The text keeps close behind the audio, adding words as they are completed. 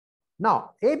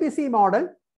Now, ABC model,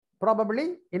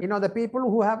 probably, the people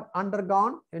who have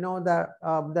undergone,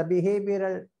 the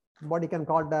behavioral, what you can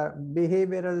call the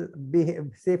behavioral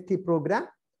safety program,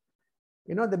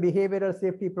 the behavioral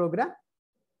safety program,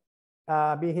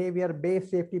 behavior-based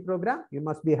safety program, you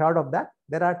must be heard of that.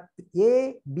 There are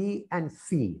A, B, and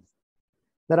C.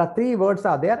 There are three words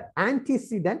are there: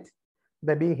 antecedent,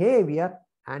 the behavior,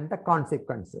 and the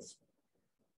consequences.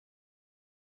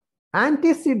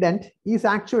 Antecedent is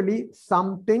actually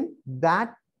something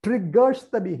that triggers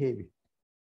the behavior.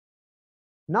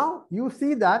 Now you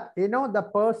see that, the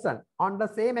person on the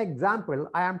same example,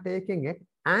 I am taking it,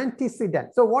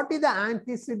 antecedent. So what is the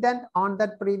antecedent on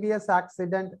that previous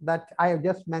accident that I have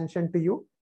just mentioned to you?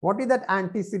 What is that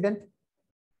antecedent?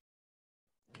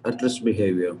 At risk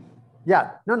behavior.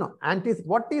 Yeah, no.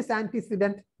 What is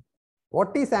antecedent?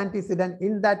 What is antecedent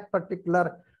in that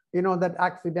particular, that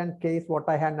accident case, what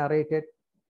I had narrated?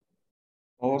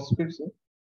 Overspeed, sir.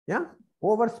 Yeah,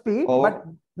 overspeed. But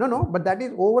but that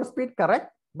is overspeed,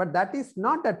 correct? But that is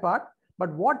not that part.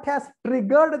 But what has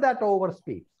triggered that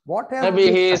overspeed? What has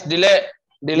maybe he is delay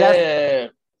yes.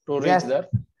 to reach Yes. there.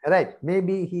 Right.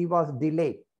 Maybe he was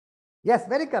delayed. Yes,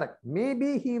 very correct.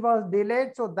 Maybe he was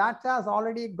delayed. So that has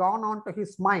already gone on to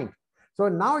his mind. So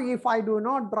now if I do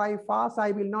not drive fast,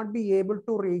 I will not be able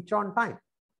to reach on time.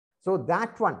 So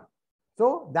that one.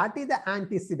 So that is the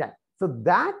antecedent. So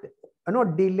that,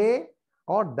 delay,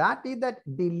 or that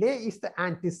delay is the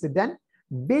antecedent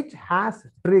which has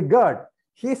triggered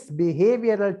his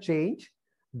behavioral change,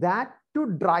 that to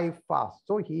drive fast.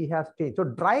 So he has changed. So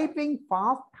driving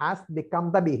fast has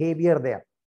become the behavior there.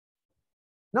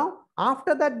 Now,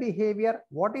 after that behavior,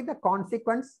 what is the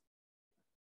consequence?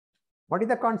 What is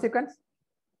the consequence?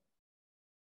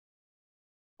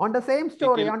 On the same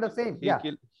story, He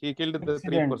killed the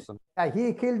three person.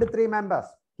 He killed 3 members.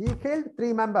 He killed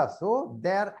 3 members. So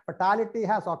their fatality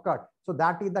has occurred. So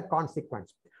that is the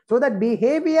consequence. So that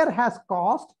behavior has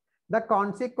caused the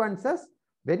consequences,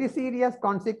 very serious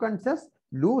consequences,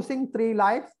 losing 3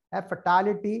 lives, a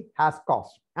fatality has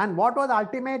caused. And what was the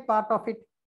ultimate part of it?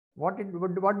 What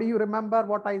do you remember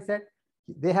what I said?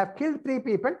 They have killed 3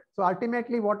 people. So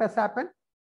ultimately what has happened?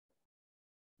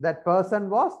 That person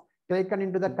was taken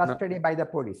into the custody by the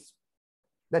police.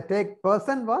 The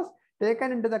person was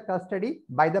taken into the custody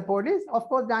by the police. Of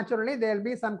course, naturally, there will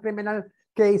be some criminal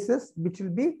cases which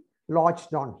will be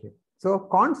lodged on him. So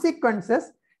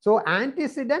consequences, so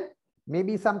antecedent,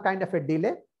 maybe some kind of a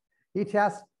delay. It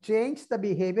has changed the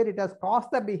behavior. It has caused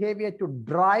the behavior to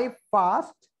drive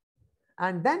fast.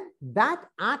 And then that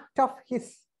act of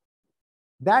his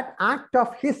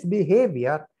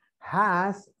behavior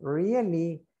has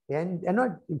really,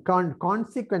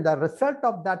 consequent, the result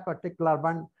of that particular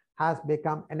one has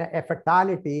become a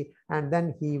fatality, and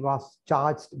then he was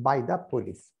charged by the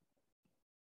police.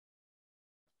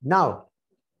 Now,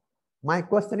 my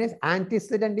question is,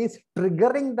 antecedent is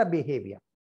triggering the behavior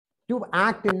to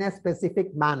act in a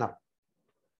specific manner.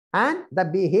 And the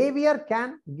behavior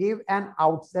can give an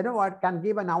outcome, it can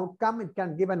give an outcome, it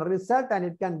can give a result, and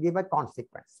it can give a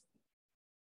consequence.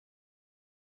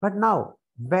 But now,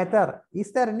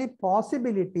 is there any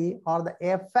possibility or the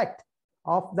effect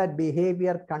of that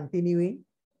behavior continuing?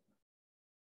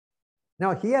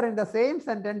 Now, here in the same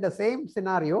sentence, the same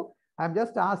scenario, I'm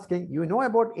just asking, you know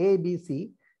about A, B,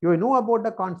 C, you know about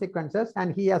the consequences,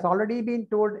 and he has already been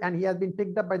told and he has been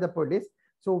picked up by the police.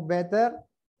 So whether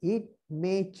it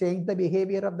may change the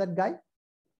behavior of that guy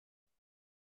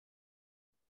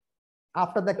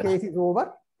after the case is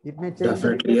over, it may change.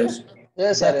 Definitely, yes.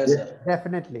 Yes, sir. Yes, sir.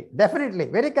 Definitely,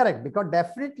 very correct, because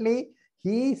definitely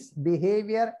his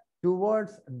behavior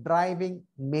towards driving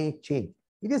may change.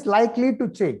 It is likely to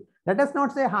change. Let us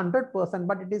not say 100%,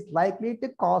 but it is likely to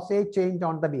cause a change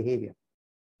on the behavior.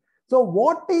 So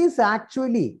what is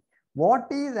actually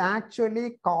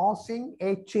causing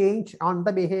a change on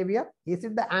the behavior? Is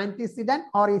it the antecedent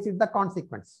or is it the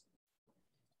consequence?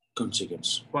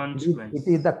 Consequence. It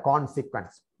is the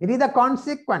consequence. It is the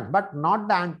consequence, but not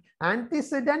the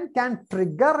antecedent can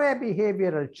trigger a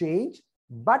behavioral change,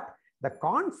 but the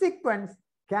consequence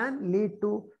can lead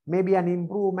to maybe an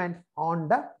improvement on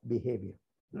the behavior.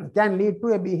 Can lead to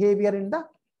a behavior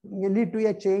lead to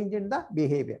a change in the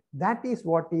behavior. That is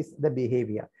what is the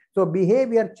behavior. So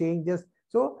behavior changes.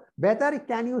 So whether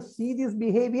can you see this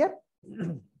behavior?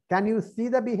 Can you see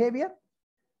the behavior?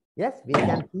 Yes, we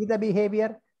can see the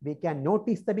behavior. We can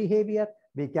notice the behavior.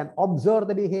 We can observe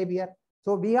the behavior.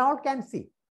 So we all can see.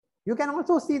 You can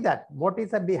also see that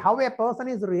how a person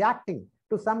is reacting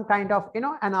to some kind of,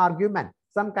 an argument,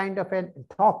 some kind of a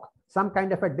talk, some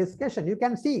kind of a discussion. You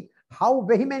can see how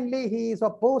vehemently he is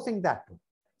opposing that.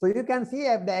 So you can see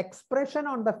the expression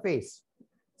on the face.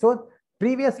 So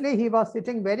previously he was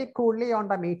sitting very coolly on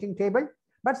the meeting table,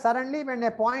 but suddenly when a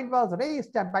point was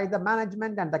raised by the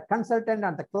management and the consultant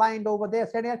and the client over there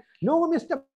said, no,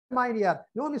 Mr. My dear,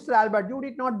 no, Mr. Albert, you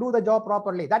did not do the job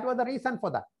properly. That was the reason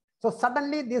for that. So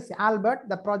suddenly this Albert,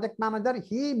 the project manager,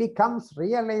 he becomes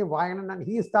really violent and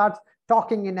he starts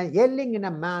talking yelling in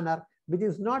a manner which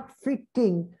is not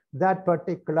fitting that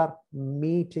particular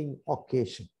meeting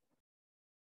occasion.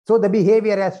 So the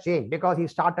behavior has changed because he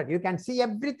started. You can see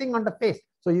everything on the face.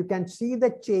 So you can see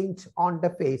the change on the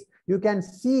face. You can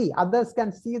see, others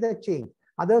can see the change.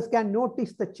 Others can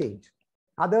notice the change.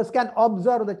 Others can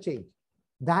observe the change.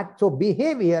 So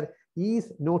behavior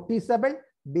is noticeable.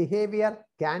 Behavior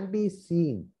can be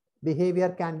seen. Behavior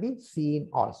can be seen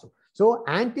also. So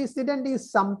antecedent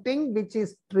is something which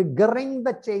is triggering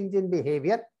the change in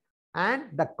behavior, and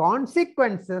the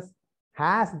consequences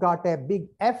has got a big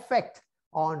effect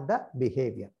on the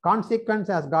behavior. Consequence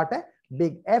has got a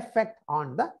big effect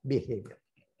on the behavior.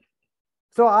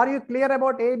 So are you clear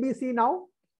about ABC now?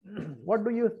 What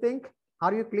do you think?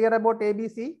 Are you clear about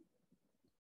ABC?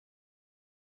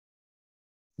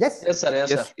 Yes? Yes, sir. Yes,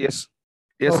 sir. Yes,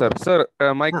 Okay. sir.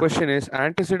 Sir, my question is,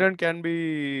 antecedent can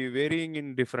be varying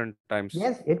in different times.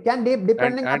 Yes, it can be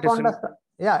depending upon the,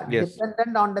 yes,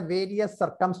 dependent on the various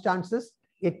circumstances.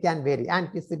 It can vary.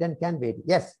 Antecedent can vary.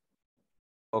 Yes.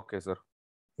 Okay, sir.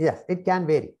 Yes, it can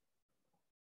vary.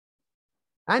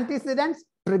 Antecedents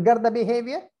trigger the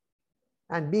behavior,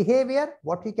 and behavior,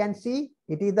 what you can see,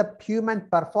 it is the human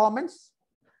performance,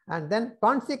 and then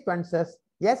consequences.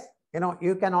 Yes,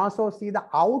 you can also see the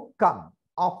outcome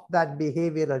of that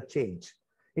behavioral change.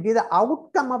 It is the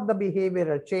outcome of the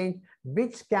behavioral change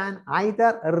which can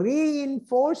either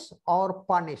reinforce or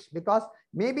punish, because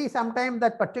maybe sometimes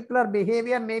that particular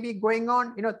behavior may be going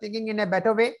on, thinking in a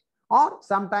better way, or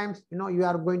sometimes, you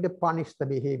are going to punish the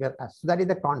behavior. So that is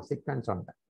the consequence on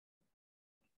that.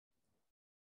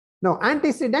 Now,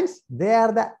 antecedents, they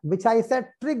are the, which I said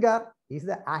trigger is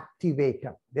the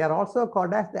activator. They are also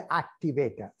called as the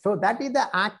activator. So that is the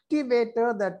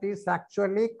activator that is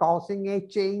actually causing a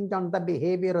change on the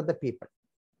behavior of the people.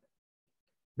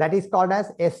 That is called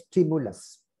as a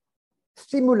stimulus.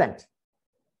 Stimulant.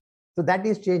 So that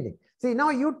is changing. See, now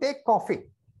you take coffee.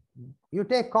 You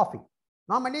take coffee.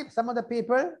 Normally, some of the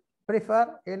people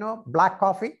prefer, black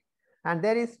coffee. And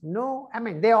there is no,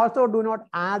 they also do not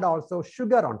add also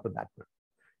sugar onto that.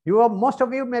 Most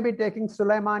of you may be taking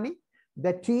Sulaimani,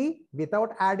 the tea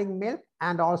without adding milk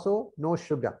and also no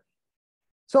sugar.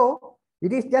 So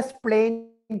it is just plain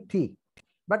tea.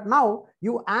 But now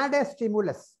you add a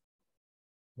stimulus.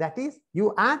 That is,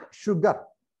 you add sugar.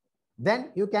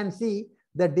 Then you can see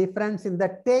the difference in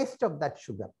the taste of that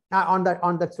sugar on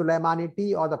the Sulaimani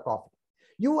tea or the coffee.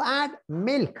 You add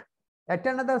milk, at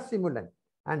another stimulant.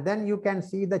 And then you can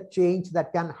see the change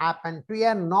that can happen to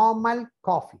a normal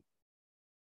coffee.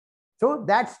 So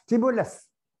that's stimulus.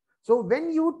 So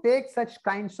when you take such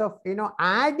kinds of,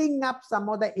 adding up some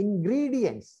of the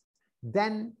ingredients,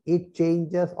 then it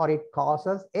changes or it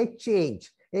causes a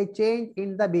change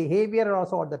in the behavior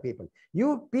also of the people.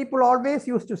 People always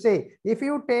used to say, if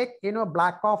you take,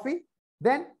 black coffee,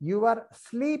 then your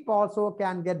sleep also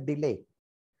can get delayed.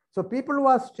 So people who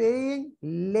are staying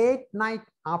late night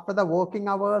after the working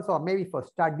hours or maybe for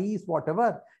studies,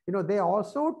 whatever, they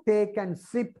also take and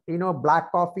sip,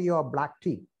 black coffee or black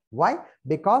tea. Why?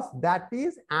 Because that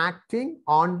is acting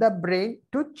on the brain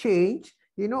to change,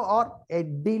 or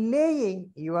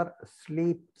delaying your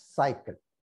sleep cycle.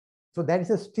 So that is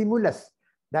a stimulus.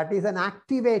 That is an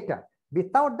activator.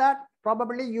 Without that,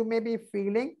 probably you may be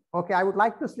feeling, okay, I would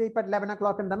like to sleep at 11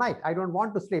 o'clock in the night. I don't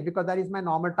want to sleep because that is my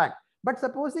normal time. But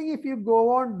supposing if you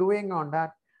go on doing on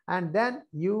that, and then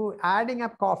you adding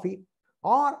up coffee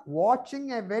or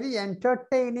watching a very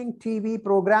entertaining TV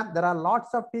program. There are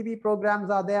lots of TV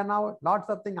programs are there now, lots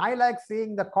of things. I like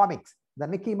seeing the comics, the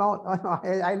Mickey Mouse.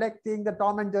 I like seeing the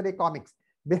Tom and Jerry comics.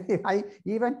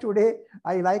 Even today,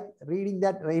 I like reading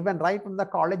that. Even right from the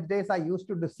college days, I used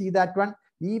to see that one.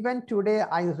 Even today,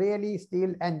 I really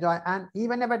still enjoy. And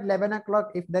even if at 11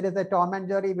 o'clock, if there is a Tom and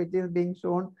Jerry which is being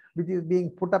shown, which is being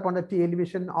put up on the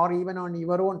television or even on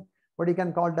your own, what you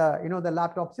can call the, the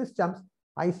laptop systems,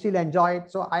 I still enjoy it.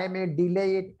 So I may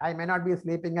delay it. I may not be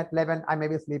sleeping at 11. I may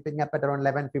be sleeping up at around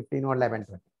 11:15 or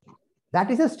 11:20. That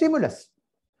is a stimulus.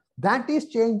 That is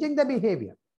changing the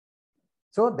behavior.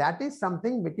 So that is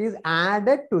something which is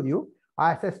added to you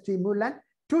as a stimulant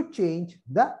to change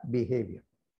the behavior.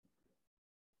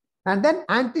 And then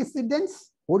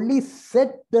antecedents only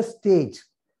set the stage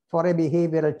for a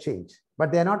behavioral change,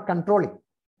 but they are not controlling.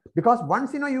 Because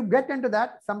once you get into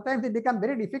that, sometimes it becomes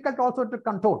very difficult also to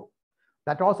control.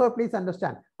 That also please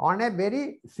understand. On a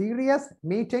very serious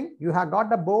meeting, you have got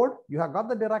the board, you have got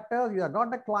the directors, you have got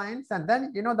the clients, and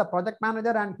then the project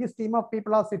manager and his team of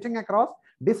people are sitting across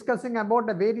discussing about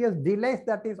the various delays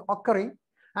that is occurring.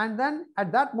 And then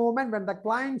at that moment, when the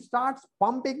client starts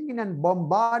pumping in and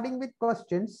bombarding with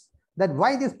questions that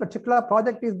why this particular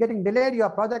project is getting delayed,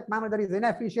 your project manager is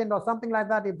inefficient or something like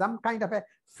that, if some kind of a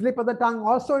slip of the tongue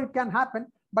also it can happen.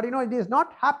 But it is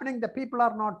not happening. The people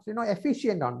are not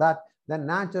efficient on that. Then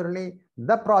naturally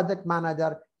the project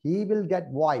manager, he will get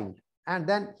wild, and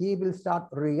then he will start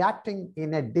reacting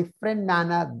in a different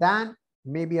manner than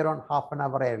maybe around half an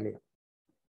hour earlier.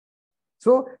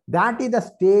 So that is the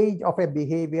stage of a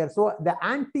behavior. So the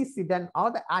antecedent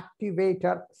or the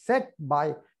activator set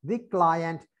by the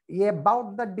client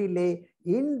about the delay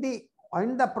in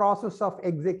the process of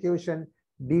execution,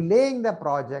 delaying the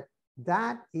project,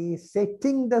 that is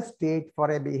setting the stage for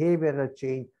a behavioral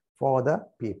change for the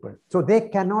people. So they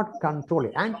cannot control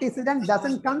it. Antecedent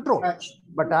doesn't control,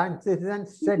 but antecedent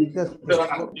set the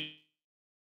stage.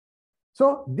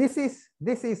 So this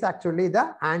is actually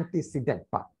the antecedent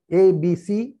part. A, B,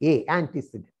 C, A,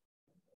 antecedent.